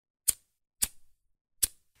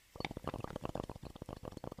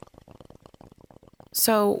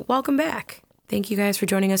So, welcome back. Thank you guys for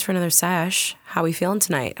joining us for another sesh. How we feeling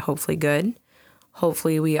tonight? Hopefully good.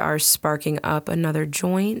 Hopefully we are sparking up another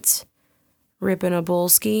joint, ripping a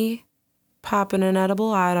bolski, popping an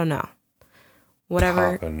edible. I don't know.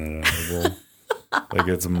 Whatever. Popping an edible. Like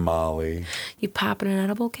it's Molly. You popping an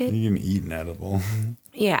edible, kid? You can eat an edible.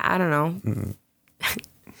 Yeah, I don't know.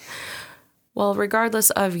 Well, regardless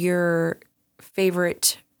of your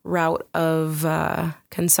favorite route of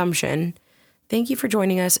consumption, thank you for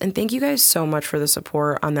joining us. And thank you guys so much for the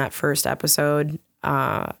support on that first episode.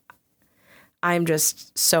 I'm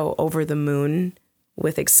just so over the moon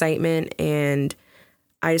with excitement. And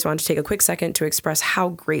I just wanted to take a quick second to express how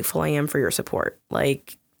grateful I am for your support.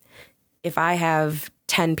 Like, if I have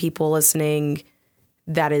 10 people listening,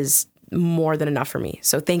 that is more than enough for me.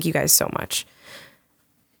 So thank you guys so much.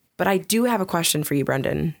 But I do have a question for you,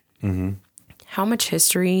 Brendan. Mm-hmm. How much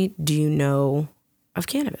history do you know of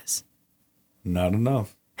cannabis? Not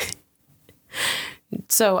enough.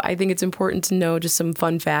 So I think it's important to know just some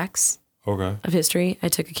fun facts Okay. of history. I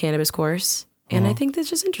took a cannabis course, and I think that's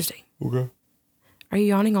just interesting. Okay. Are you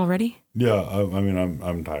yawning already? Yeah, I mean,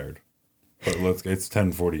 I'm tired. But it's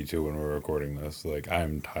 10:42 when we're recording this. Like,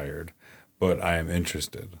 I'm tired, but I am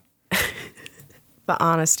interested. The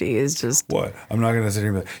honesty is just... What? I'm not going to sit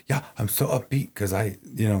here and be like, yeah, I'm so upbeat because I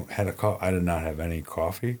had a coffee. I did not have any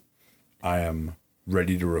coffee. I am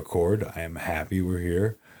ready to record. I am happy we're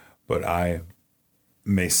here, but I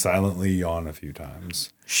may silently yawn a few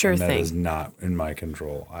times. Sure and that thing. is not in my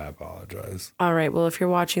control. I apologize. All right, well, if you're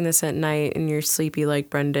watching this at night and you're sleepy like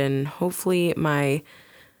Brendan, hopefully my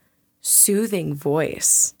soothing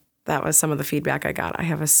voice, that was some of the feedback I got. I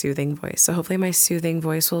have a soothing voice. So hopefully my soothing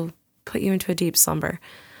voice will put you into a deep slumber.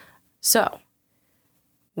 So,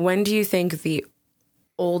 when do you think the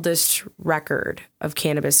oldest record of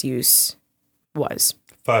cannabis use was?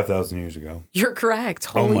 5,000 years ago. You're correct.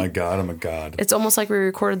 Oh my God, I'm a god. It's almost like we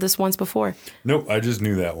recorded this once before. Nope, I just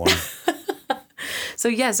knew that one. So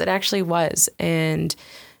yes, it actually was. And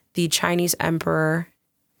the Chinese emperor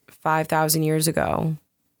 5,000 years ago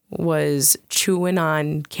was chewing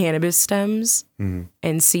on cannabis stems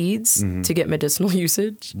and seeds to get medicinal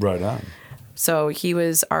usage. Right on. So he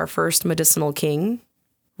was our first medicinal king.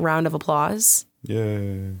 Round of applause.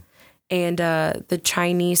 Yay. And the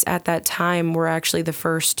Chinese at that time were actually the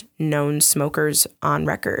first known smokers on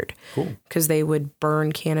record. Cool. Because they would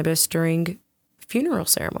burn cannabis during funeral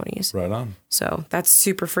ceremonies. Right on. So that's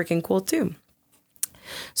super freaking cool too.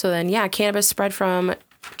 So then, yeah, cannabis spread from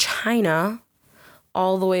China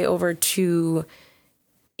all the way over to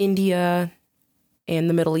India and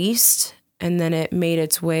the Middle East. And then it made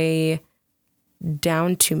its way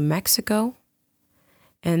down to Mexico.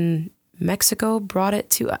 And Mexico brought it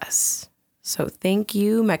to us. So thank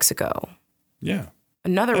you, Mexico. Yeah.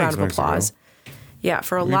 Another Thanks, round of applause. Mexico. Yeah,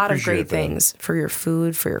 for a We lot of appreciate great that. things. For your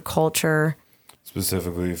food, for your culture.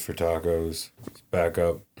 Specifically for tacos,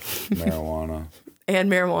 backup, marijuana.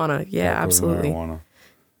 And marijuana. Yeah, Tacos, absolutely. Marijuana.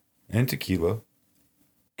 And tequila.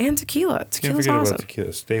 And tequila. Can't Tequila's forget awesome. about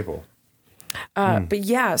tequila. Staple. But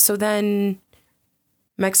yeah, so then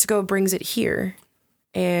Mexico brings it here.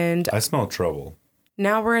 And I smell trouble.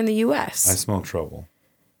 now we're in the I U.S. smell trouble.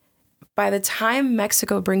 By the time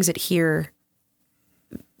Mexico brings it here,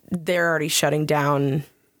 they're already shutting down.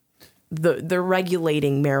 They're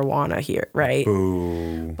regulating marijuana here, right?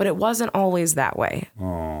 Boo. But it wasn't always that way.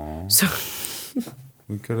 Aw. So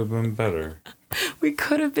We could have been better. we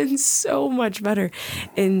could have been so much better.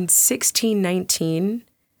 In 1619,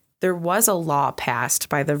 there was a law passed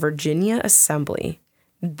by the Virginia Assembly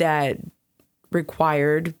that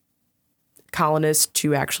required colonists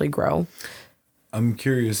to actually grow. I'm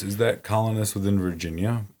curious, is that colonists within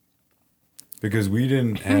Virginia? Because we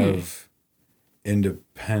didn't have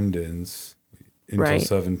independence until Right.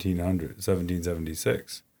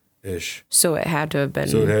 1776-ish. So it had to have been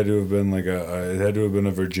So it had to have been like it had to have been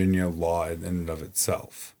a Virginia law in and of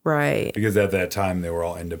itself. right. Because at that time they were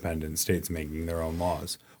all independent states making their own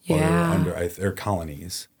laws. While they were Yeah. under their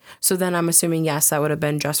colonies. So then I'm assuming, yes, that would have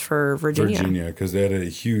been just for Virginia. Because they had a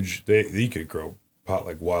huge, they could grow pot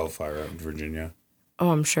like wildfire out in Virginia. Oh,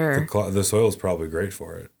 I'm sure. The soil's probably great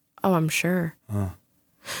for it. Oh, I'm sure.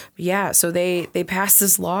 Yeah, so they passed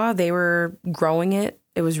this law. They were growing it.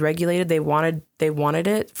 It was regulated. They wanted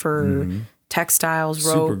it for textiles,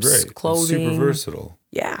 Super ropes, great. It's clothing. super versatile.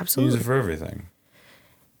 Yeah, Use absolutely. it for everything.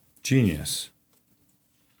 Genius.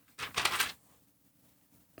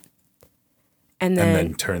 And And then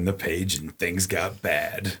then turn the page and things got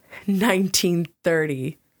bad.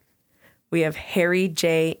 1930, we have Harry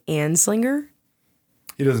J. Anslinger.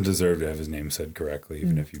 He doesn't deserve to have his name said correctly,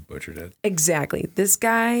 even if you butchered it. Exactly. This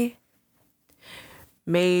guy,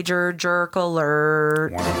 major jerk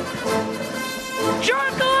alert.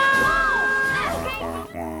 Jerk alert!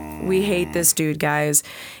 We hate this dude, guys.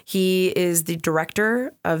 He is the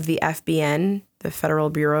director of the FBN, the Federal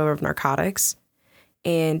Bureau of Narcotics,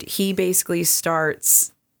 and he basically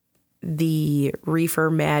starts the reefer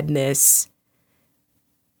madness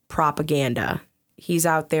propaganda. He's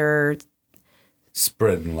out there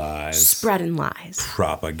spreading lies.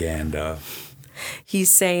 Propaganda.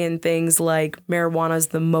 He's saying things like marijuana is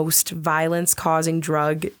the most violence-causing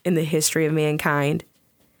drug in the history of mankind.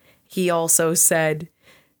 He also said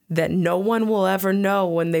that no one will ever know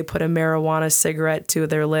when they put a marijuana cigarette to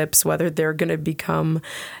their lips whether they're going to become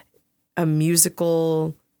a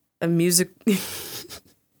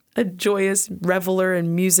joyous reveler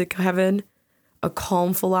in music heaven, a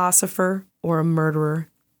calm philosopher, or a murderer.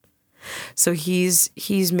 So he's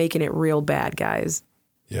making it real bad, guys.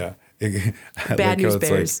 Yeah. Bad news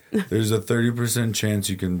bears. Like, there's a 30% chance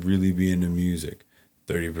you can really be into music.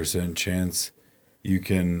 30% chance you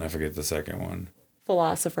can, I forget the second one.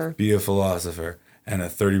 Philosopher. Be a philosopher. And a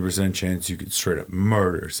 30% chance you could straight up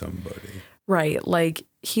murder somebody. Right. Like,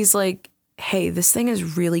 he's like, hey, this thing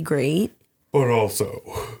is really great.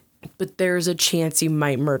 But there's a chance you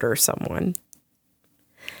might murder someone.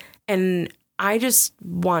 And I just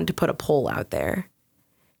want to put a poll out there.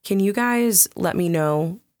 Can you guys let me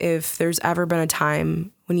know if there's ever been a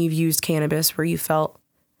time when you've used cannabis where you felt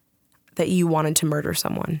that you wanted to murder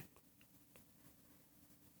someone?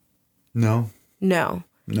 No. No.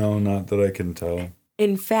 No, not that I can tell.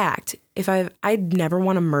 In fact, I'd never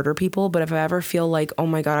want to murder people, but if I ever feel like, oh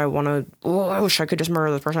my God, I wish I could just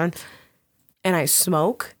murder this person, and I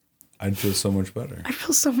smoke, I'd feel so much better. I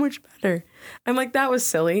feel so much better. I'm like, that was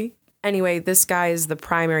silly. Anyway, this guy is the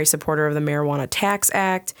primary supporter of the Marijuana Tax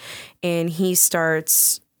Act, and he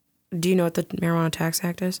starts... Do you know what the Marijuana Tax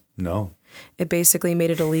Act is? No. It basically made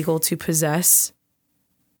it illegal to possess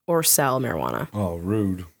or sell marijuana. Oh,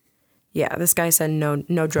 rude. Yeah, this guy said no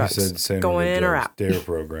drugs. He said going in or out. DARE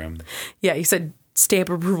program. Yeah, he said stamp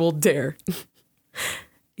approval DARE.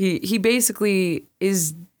 He basically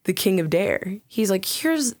is the king of DARE. He's like,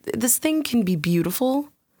 this thing can be beautiful.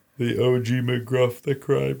 The OG McGruff, the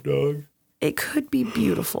crime dog. It could be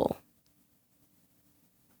beautiful.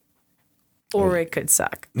 Or it could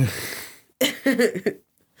suck.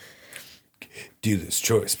 Do this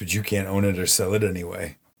choice, but you can't own it or sell it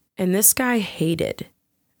anyway. And this guy hated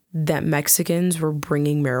that Mexicans were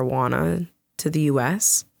bringing marijuana to the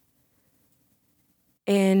U.S.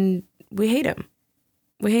 And we hate him.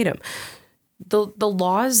 We hate him. The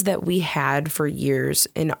laws that we had for years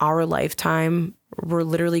in our lifetime were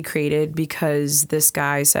literally created because this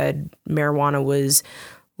guy said marijuana was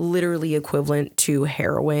literally equivalent to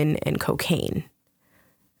heroin and cocaine.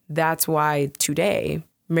 That's why today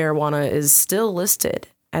marijuana is still listed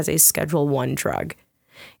as a Schedule I drug.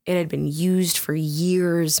 It had been used for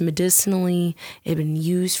years medicinally. It had been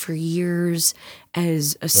used for years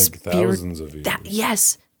as a thousands of years.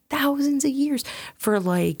 Yes, thousands of years for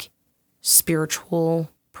like spiritual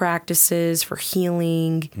practices, for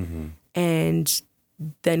healing. Mm-hmm. And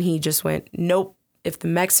then he just went, nope. If the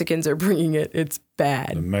Mexicans are bringing it, it's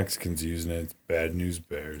bad. The Mexicans using it, it's bad news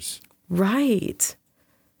bears. Right.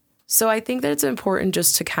 So I think that it's important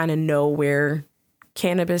just to kind of know where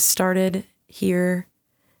cannabis started here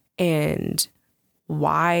and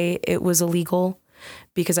why it was illegal,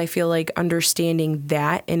 because I feel like understanding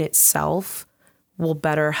that in itself will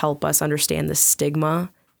better help us understand the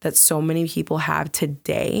stigma that so many people have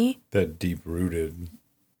today. That deep-rooted.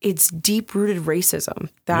 It's deep-rooted racism.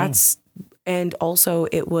 And also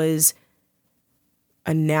it was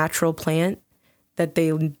a natural plant that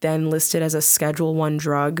they then listed as a Schedule I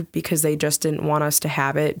drug because they just didn't want us to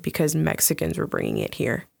have it because Mexicans were bringing it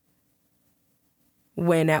here.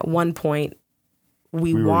 When at one point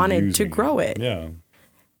we wanted to grow it. Yeah.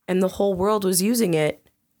 And the whole world was using it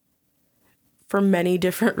for many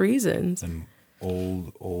different reasons. And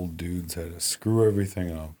old dudes had to screw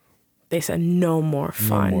everything up. They said no more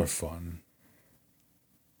fun. No more fun.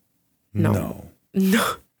 No.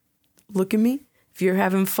 Look at me. If you're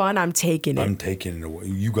having fun, I'm taking it. I'm taking it away.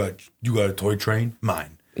 You got a toy train?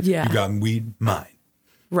 Mine. Yeah. You got weed? Mine.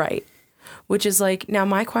 Right. Which is like, now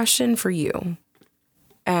my question for you,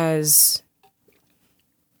 as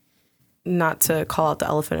not to call out the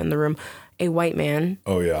elephant in the room, a white man.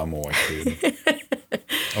 Oh yeah, I'm a white dude.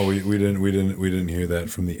 Oh, we didn't hear that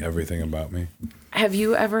from the Everything About Me. Have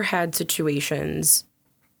you ever had situations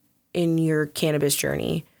in your cannabis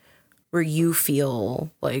journey where you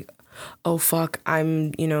feel like, oh fuck,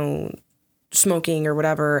 I'm smoking or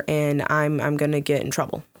whatever, and I'm going to get in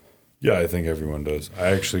trouble. Yeah, I think everyone does. I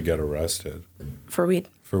actually got arrested For weed?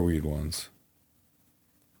 for weed once.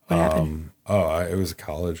 What happened? It was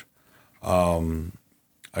college.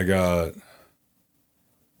 I got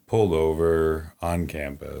pulled over on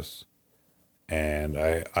campus, and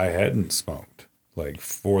I hadn't smoked, like,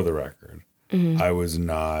 for the record. I was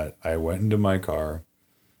not. I went into my car,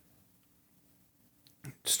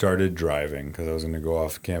 started driving because I was going to go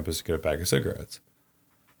off campus to get a pack of cigarettes.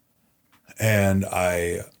 And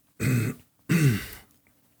I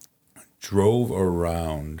drove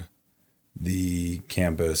around the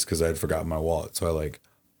campus because I'd forgotten my wallet. So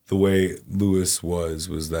the way Lewis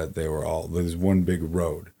was that there's one big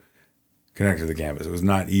road connected to the campus. It was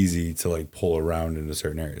not easy to like pull around into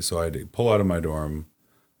certain areas. So I had to pull out of my dorm.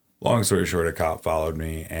 Long story short, a cop followed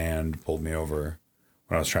me and pulled me over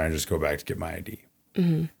when I was trying to just go back to get my ID.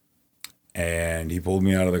 Mm-hmm. And he pulled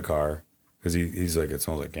me out of the car because he's like, it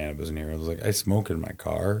smells like cannabis in here. I was like, I smoke in my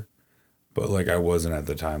car, but like I wasn't at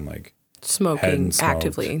the time like Smoking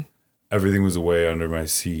actively. Everything was away under my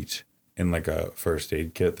seat in like a first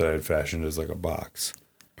aid kit that I had fashioned as like a box.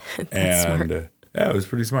 That's smart. Yeah, it was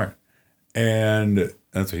pretty smart. And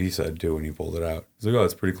that's what he said too when he pulled it out. He's like, oh,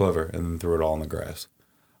 that's pretty clever. And then threw it all in the grass.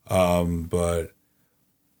 But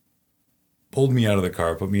pulled me out of the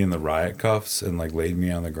car, put me in the riot cuffs and like laid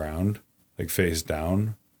me on the ground, like face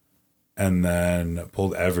down. And then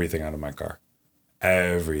pulled everything out of my car.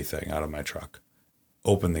 Everything out of my truck.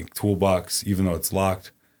 Opened the toolbox, even though it's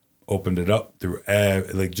locked. Opened it up through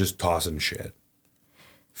like just tossing shit.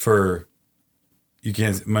 I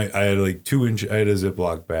had like 2 inch. I had a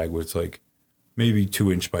Ziploc bag which like maybe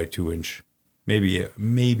 2 inch by 2 inch,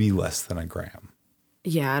 maybe less than a gram.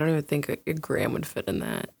 Yeah, I don't even think a gram would fit in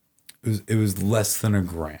that. It was less than a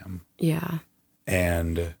gram. Yeah.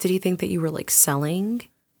 And did he think that you were like selling?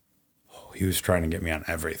 He was trying to get me on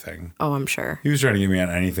everything. Oh, I'm sure. He was trying to get me on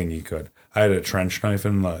anything he could. I had a trench knife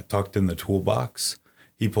tucked in the toolbox.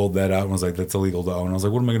 He pulled that out and was like, that's illegal to own. I was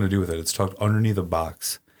like, what am I going to do with it? It's tucked underneath a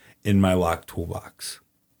box in my locked toolbox.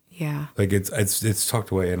 Yeah. Like it's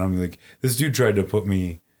tucked away. And I'm like, this dude tried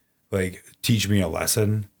to teach me a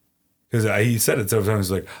lesson. Because he said it several times,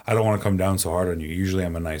 like, I don't want to come down so hard on you. Usually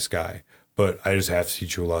I'm a nice guy. But I just have to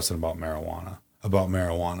teach you a lesson about marijuana.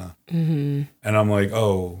 Mm-hmm. And I'm like,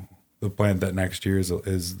 oh, the plant that next year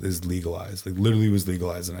is legalized. Like literally was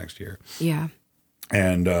legalized the next year. Yeah.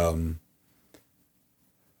 And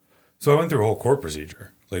so I went through a whole court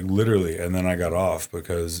procedure, like literally, and then I got off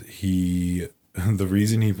because the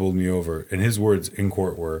reason he pulled me over, and his words in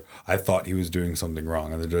court were, I thought he was doing something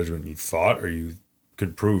wrong. And the judge went, you thought, or you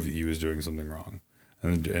could prove that he was doing something wrong?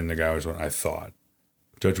 And the guy was went, I thought.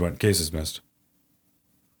 Judge went, case dismissed.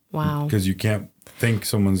 Wow. Because you can't think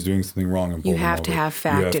someone's doing something wrong and pull you them have over. to have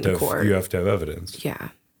fact in court. You have to have evidence. Yeah.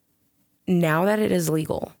 Now that it is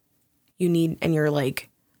legal, and you're like,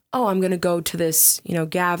 oh, I'm going to go to this,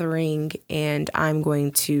 gathering and I'm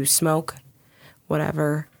going to smoke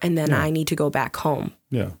whatever. And then I need to go back home.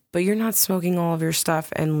 Yeah. But you're not smoking all of your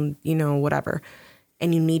stuff and, whatever.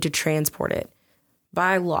 And you need to transport it.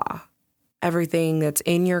 By law, everything that's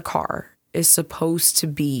in your car is supposed to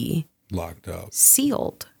be locked up,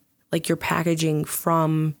 sealed. Like your packaging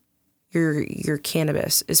from your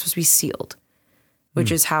cannabis is supposed to be sealed,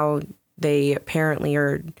 which is how they apparently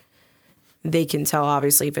are. They can tell,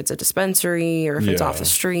 obviously, if it's a dispensary or if it's off the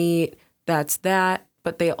street, that's that.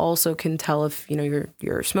 But they also can tell if,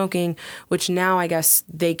 you're smoking, which now I guess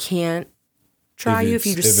they can't try you if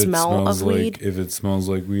you just smell of weed. If it smells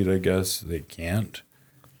like weed, I guess they can't,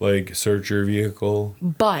 search your vehicle.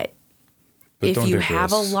 But if you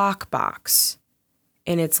have a lockbox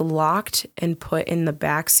and it's locked and put in the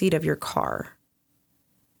back seat of your car,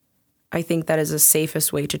 I think that is the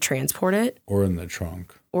safest way to transport it. Or in the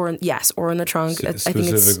trunk. Or in the trunk.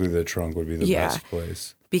 Specifically, the trunk would be the best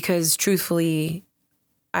place. Because truthfully,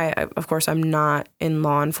 of course, I'm not in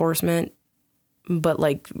law enforcement, but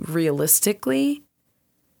realistically,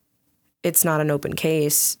 it's not an open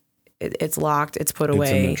case. It's locked. It's put away.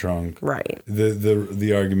 It's in the trunk. Right.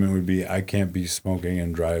 The argument would be I can't be smoking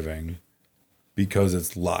and driving because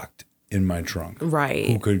it's locked in my trunk. Right.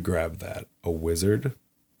 Who could grab that? A wizard?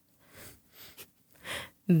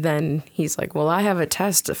 Then he's like, well, I have a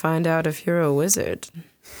test to find out if you're a wizard.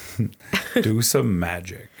 Do some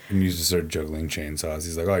magic. And you just start juggling chainsaws.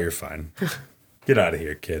 He's like, oh, you're fine. Get out of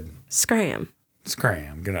here, kid. Scram.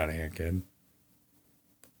 Get out of here, kid.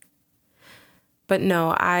 But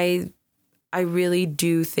no, I really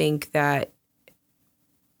do think that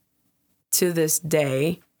to this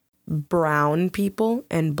day, brown people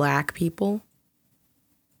and black people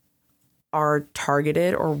are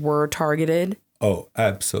targeted or were targeted Oh,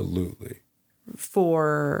 absolutely.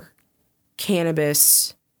 for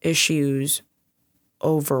cannabis issues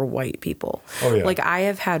over white people. Oh, yeah. Like, I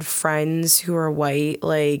have had friends who are white,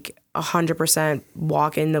 like 100%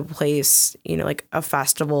 walk into a place, you know, like a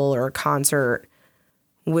festival or a concert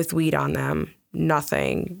with weed on them.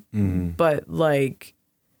 Nothing. But like,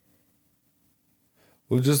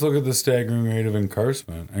 Well, just look at the staggering rate of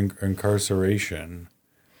incarceration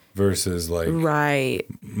versus like right,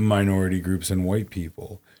 minority groups and white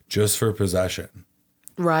people just for possession.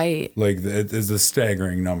 right. Like, it is a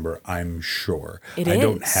staggering number, I'm sure. It I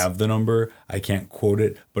don't is. have the number. I can't quote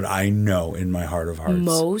it, but I know in my heart of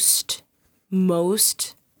hearts.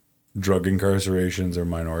 Most Drug incarcerations are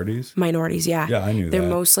minorities. minorities, yeah. Yeah, I knew They're that.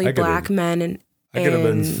 mostly I could've- black men and I could have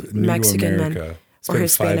been new Mexican to men America, or spent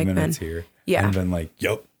Hispanic 5 minutes men. here, Yeah. and been like,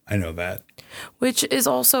 yep, I know that. Which is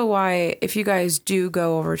also why, if you guys do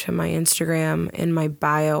go over to my Instagram, in my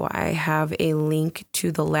bio, I have a link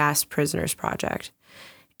to the Last Prisoners Project.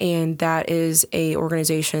 And that is a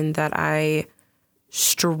organization that I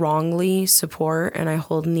strongly support and I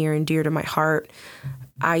hold near and dear to my heart.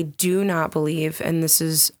 I do not believe, and this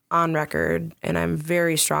is on record, and I'm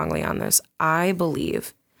very strongly on this, I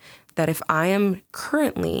believe that if I am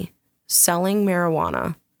currently selling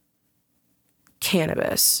marijuana,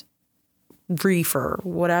 cannabis, reefer,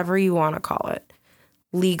 whatever you want to call it,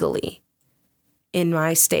 legally in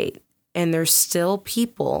my state, and there's still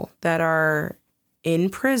people that are in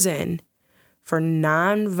prison for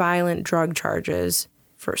non-violent drug charges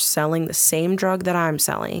for selling the same drug that I'm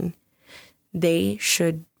selling, they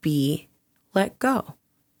should be let go.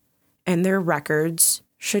 And their records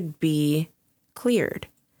should be cleared.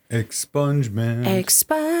 Expungement.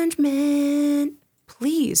 Expungement.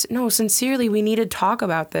 Please. No, sincerely, we need to talk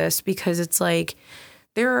about this because it's like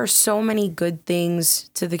there are so many good things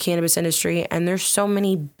to the cannabis industry and there's so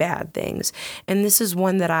many bad things. And this is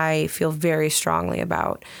one that I feel very strongly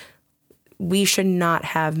about. We should not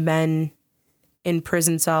have men in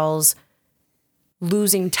prison cells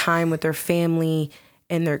losing time with their family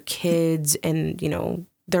and their kids and, you know,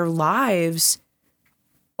 their lives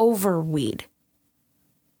over weed.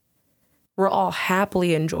 We're all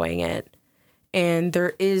happily enjoying it. And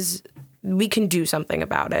we can do something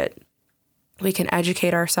about it. We can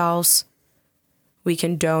educate ourselves. We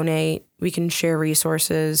can donate. We can share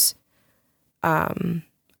resources.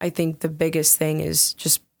 I think the biggest thing is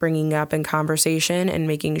just bringing up in conversation and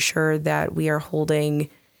making sure that we are holding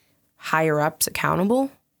higher ups accountable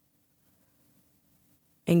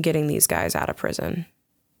and getting these guys out of prison.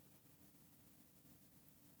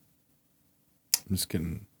 I'm just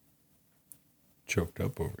getting choked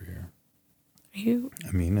up over here. You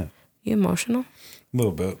I mean it. You emotional? A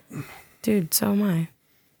little bit. Dude, so am I.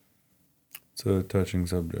 It's a touching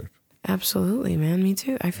subject. Absolutely, man. Me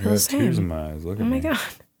too. I feel I the got tears in same. my eyes. Look at Oh me. my God.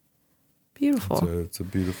 Beautiful. It's a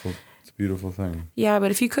beautiful thing. Yeah, but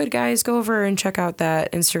if you could, guys, go over and check out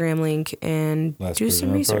that Instagram link and Last do some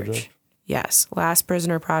Prisoner research. Project? Yes, Last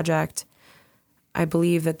Prisoner Project. I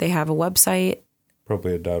believe that they have a website.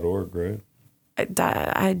 Probably a .org, right?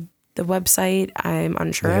 The website, I'm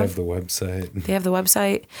unsure They of. have the website. They have the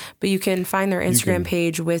website, but you can find their Instagram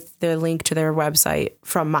page with the link to their website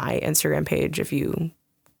from my Instagram page if you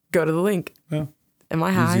go to the link. Yeah. Am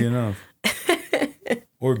I high? Easy enough.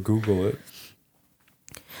 Or Google it.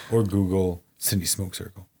 Or Google Cindy Smoke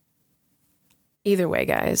Circle. Either way,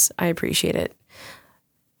 guys, I appreciate it.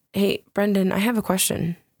 Hey, Brendan, I have a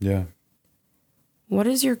question. Yeah. What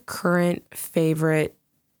is your current favorite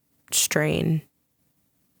strain?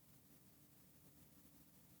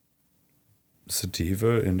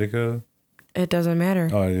 Sativa, indica. It doesn't matter.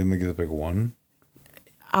 Oh, I didn't think to pick one.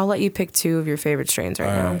 I'll let you pick two of your favorite strains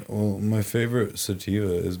right now. Well, my favorite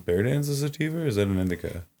sativa is Bear Dance a sativa, or is that an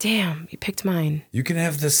indica? Damn, you picked mine. You can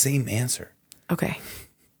have the same answer. Okay.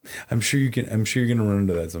 I'm sure you're gonna run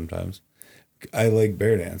into that sometimes. I like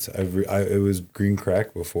Bear Dance. It was Green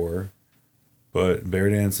Crack before, but Bear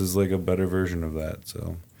Dance is like a better version of that.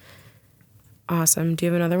 So Awesome. Do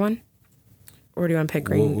you have another one? Or do you want to pick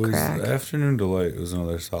Green what was Crack? Afternoon Delight was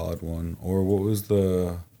another solid one. Or what was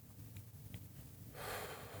the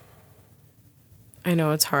I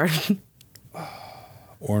know it's hard.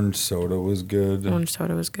 Orange Soda was good. Orange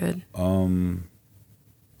soda was good. I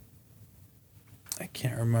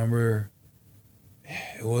can't remember.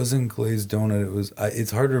 It wasn't glazed donut. It was.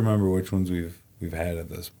 It's hard to remember which ones we've had at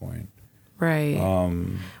this point. Right.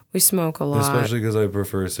 We smoke a lot. Especially because I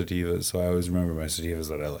prefer sativas, so I always remember my sativas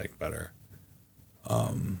that I like better.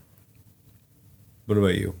 What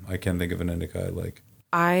about you? I can't think of an indica I like.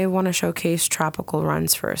 I want to showcase Tropical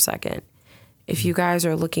Runs for a second. If you guys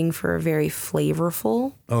are looking for a very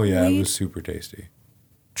flavorful Oh, yeah, weed, it was super tasty.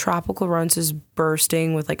 Tropical Runts is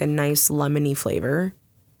bursting with like a nice lemony flavor.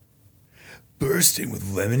 Bursting with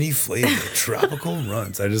lemony flavor, tropical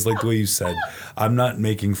runs. I just like the way you said. I'm not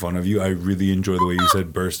making fun of you. I really enjoy the way you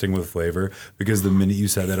said bursting with flavor, because the minute you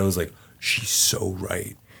said that, I was like, she's so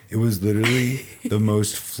right. It was literally the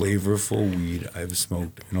most flavorful weed I've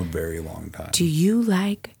smoked in a very long time. Do you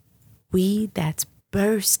like weed that's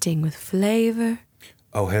bursting with flavor?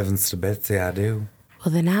 Oh, heavens to Betsy, I do.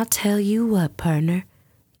 Well, then I'll tell you what, partner.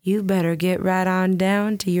 You better get right on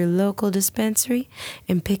down to your local dispensary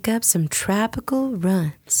and pick up some Tropical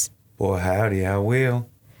Runs. Boy, howdy, I will.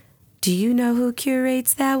 Do you know who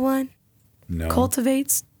curates that one? No.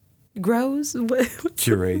 Cultivates? Grows?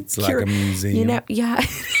 Curates like a museum. You know, yeah.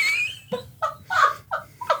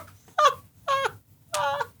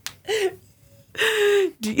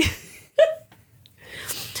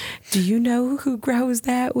 Do you know who grows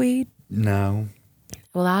that weed? No.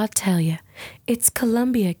 Well, I'll tell you. It's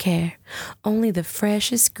Columbia Care. Only the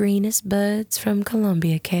freshest, greenest buds from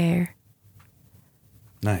Columbia Care.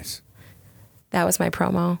 Nice. That was my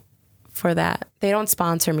promo for that. They don't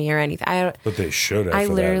sponsor me or anything. But they should have I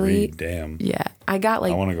for literally, that read. Damn. Yeah. I got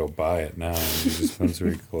like... I want to go buy it now. The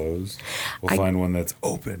dispensary closed. We'll find one that's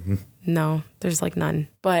open. No, there's like none.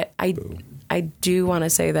 But I do want to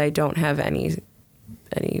say that I don't have any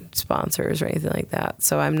sponsors or anything like that.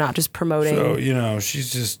 So I'm not just promoting. So, you know,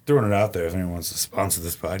 she's just throwing it out there if anyone wants to sponsor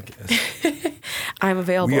this podcast. I'm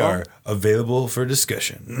available. We are available for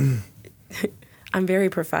discussion. I'm very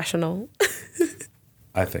professional.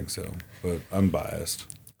 I think so, but I'm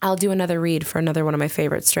biased. I'll do another read for another one of my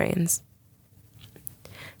favorite strains.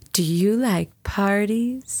 Do you like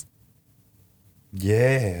parties?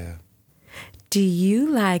 Yeah. Do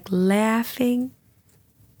you like laughing?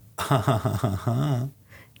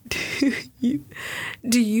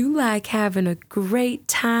 Do you like having a great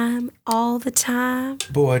time all the time?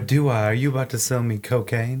 Boy, do I. Are you about to sell me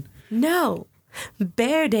cocaine? No.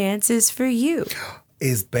 Bear Dance is for you.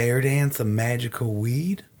 Is Bear Dance a magical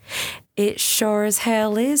weed? It sure as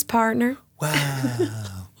hell is, partner.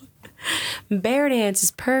 Wow. Bear Dance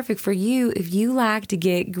is perfect for you if you like to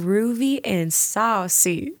get groovy and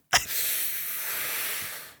saucy.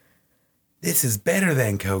 This is better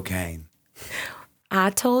than cocaine. I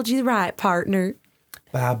told you right, partner.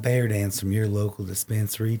 Buy Bear Dance from your local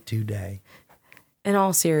dispensary today. In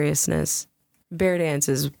all seriousness, Bear Dance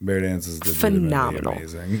is phenomenal.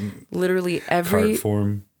 Amazing. Literally every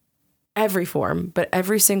form. Every form, but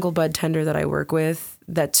every single bud tender that I work with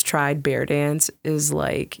that's tried Bear Dance is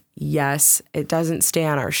like, yes, it doesn't stay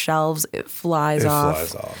on our shelves. It flies off. It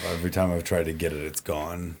flies off. Every time I've tried to get it, it's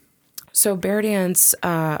gone. So Bear Dance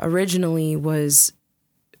originally was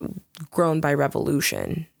grown by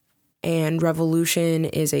Revolution. And Revolution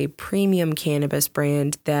is a premium cannabis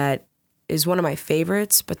brand that is one of my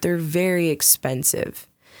favorites, but they're very expensive.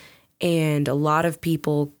 And a lot of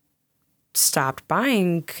people stopped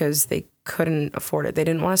buying because they couldn't afford it. They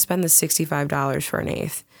didn't want to spend the $65 for an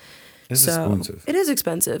eighth. It's expensive. It is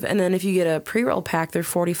expensive. And then if you get a pre-roll pack, they're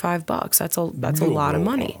 $45. That's a lot of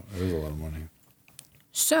money. It is a lot of money.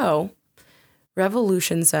 So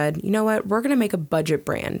Revolution said, you know what? We're going to make a budget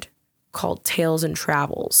brand called Tales and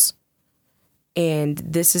Travels. And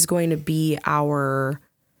this is going to be our,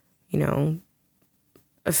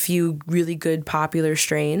 a few really good popular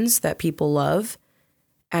strains that people love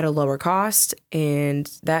at a lower cost. And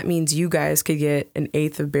that means you guys could get an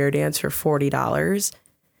eighth of Bear Dance for $40.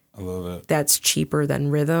 I love it. That's cheaper than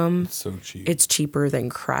Rhythm. It's so cheap. It's cheaper than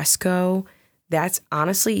Cresco. That's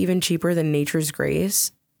honestly even cheaper than Nature's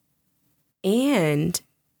Grace. And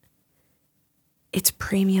it's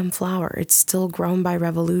premium flower. It's still grown by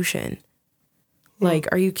Revolution. Like,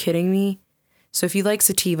 are you kidding me? So if you like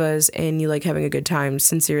sativas and you like having a good time,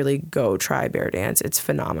 sincerely go try Bear Dance. It's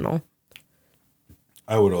phenomenal.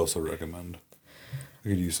 I would also recommend. I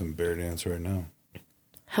could use some Bear Dance right now.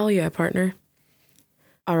 Hell yeah, partner.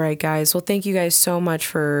 All right, guys. Well, thank you guys so much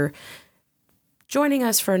for joining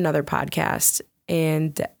us for another podcast.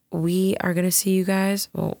 And we are going to see you guys.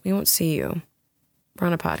 Well, we won't see you. We're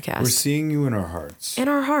on a podcast. We're seeing you in our hearts. In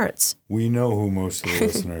our hearts. We know who most of the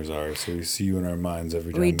listeners are, so we see you in our minds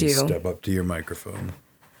every time you step up to your microphone.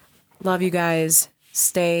 Love you guys.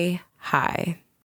 Stay high.